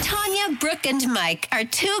Tanya, Brooke, and Mike are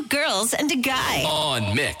two girls and a guy.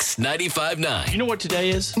 On Mix 95.9. You know what today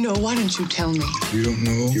is? No, why don't you tell me? You don't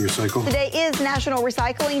know? You recycle? Today is National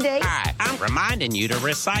Recycling Day. Hi, I'm reminding you to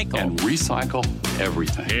recycle. And recycle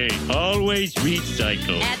everything. Hey, always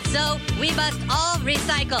recycle. And so we must all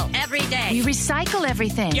recycle every day. You recycle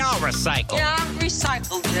everything. Y'all recycle. Yeah,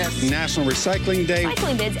 recycle this. National Recycling Day.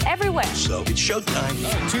 Recycling bins everywhere. So it's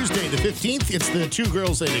showtime. Tuesday the 15th, it's the Two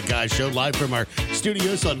Girls and a Guy show live from our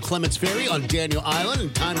studios on Clements Ferry on Daniel Island.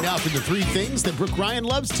 And time now for the three things that Brooke Ryan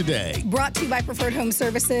loves today. Brought to you by Preferred Home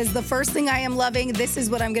Services. The first thing I am loving, this is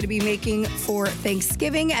what I'm going to be making for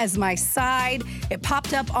Thanksgiving as my side. It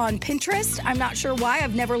popped up on Pinterest. I'm not sure why.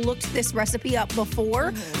 I've never looked this recipe up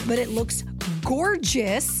before, but it looks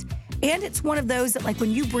gorgeous. And it's one of those that, like,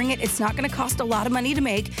 when you bring it, it's not going to cost a lot of money to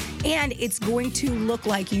make, and it's going to look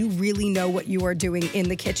like you really know what you are doing in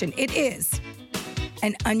the kitchen. It is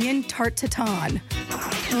an onion tarte tatin.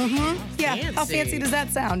 Yeah, how fancy does that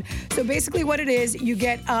sound? So basically what it is, you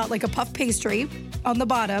get like a puff pastry on the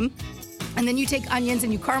bottom, and then you take onions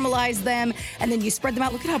and you caramelize them, and then you spread them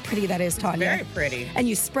out. Look at how pretty that is, Tanya. Very pretty. And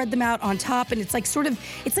you spread them out on top, and it's like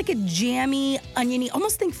it's like a jammy, oniony,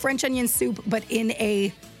 almost think French onion soup, but in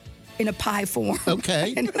a pie form.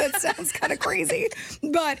 Okay. I know that sounds kind of crazy,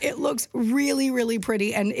 but it looks really, really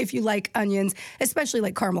pretty. And if you like onions, especially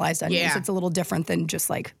like caramelized onions, it's a little different than just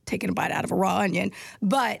like taking a bite out of a raw onion.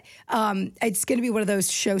 But it's going to be one of those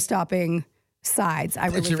show-stopping sides, I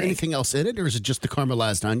really think. Is there anything else in it, or is it just the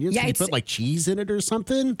caramelized onions? Yeah, Can you put like cheese in it or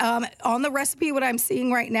something? On the recipe, what I'm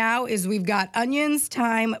seeing right now is we've got onions,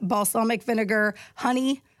 thyme, balsamic vinegar,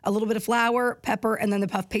 honey, a little bit of flour, pepper, and then the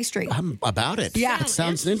puff pastry. I'm about it. Yeah. It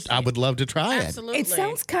sounds I would love to try Absolutely. It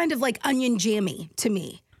sounds kind of like onion jammy to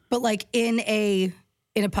me, but like in a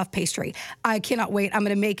puff pastry. I cannot wait. I'm going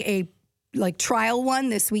to make a trial one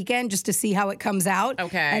this weekend just to see how it comes out.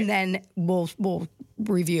 Okay. And then we'll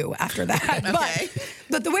review after that. Okay.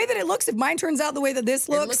 But the way that it looks, if mine turns out the way that this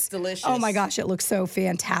looks. It looks delicious. Oh my gosh, it looks so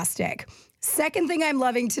fantastic. Second thing I'm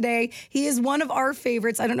loving today, he is one of our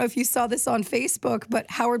favorites. I don't know if you saw this on Facebook, but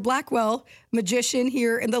Howard Blackwell, magician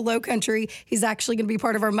here in the Low Country, he's actually going to be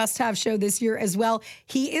part of our must-have show this year as well.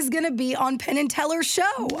 He is going to be on Penn and Teller's show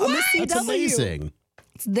on the CW. That's amazing.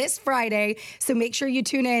 It's this Friday, so make sure you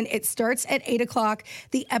tune in. It starts at 8 o'clock.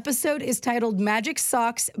 The episode is titled Magic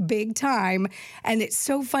Socks Big Time, and it's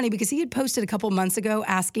so funny because he had posted a couple months ago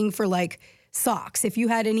asking for socks. If you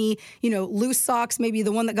had any, loose socks, maybe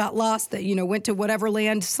the one that got lost that, went to whatever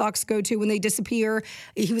land socks go to when they disappear.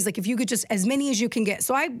 He was like, if you could just, as many as you can get.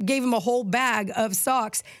 So I gave him a whole bag of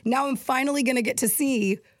socks. Now I'm finally going to get to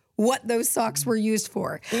see what those socks were used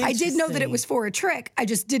for. I did know that it was for a trick. I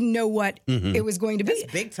just didn't know what it was going to be.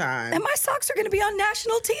 That's big time. And my socks are going to be on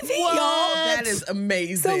national TV, What? y'all. That is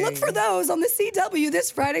amazing. So look for those on the CW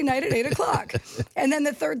this Friday night at 8 o'clock. And then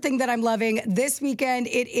the third thing that I'm loving, this weekend,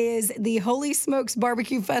 it is the Holy Smokes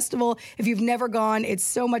Barbecue Festival. If you've never gone, it's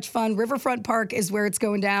so much fun. Riverfront Park is where it's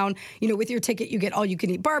going down. With your ticket, you get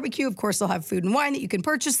all-you-can-eat barbecue. Of course, they'll have food and wine that you can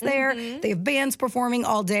purchase there. They have bands performing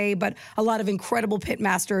all day, but a lot of incredible pit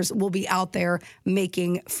masters will be out there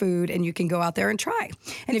making food, and you can go out there and try.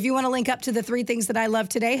 And if you want to link up to the three things that I love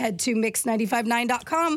today, head to mix959.com.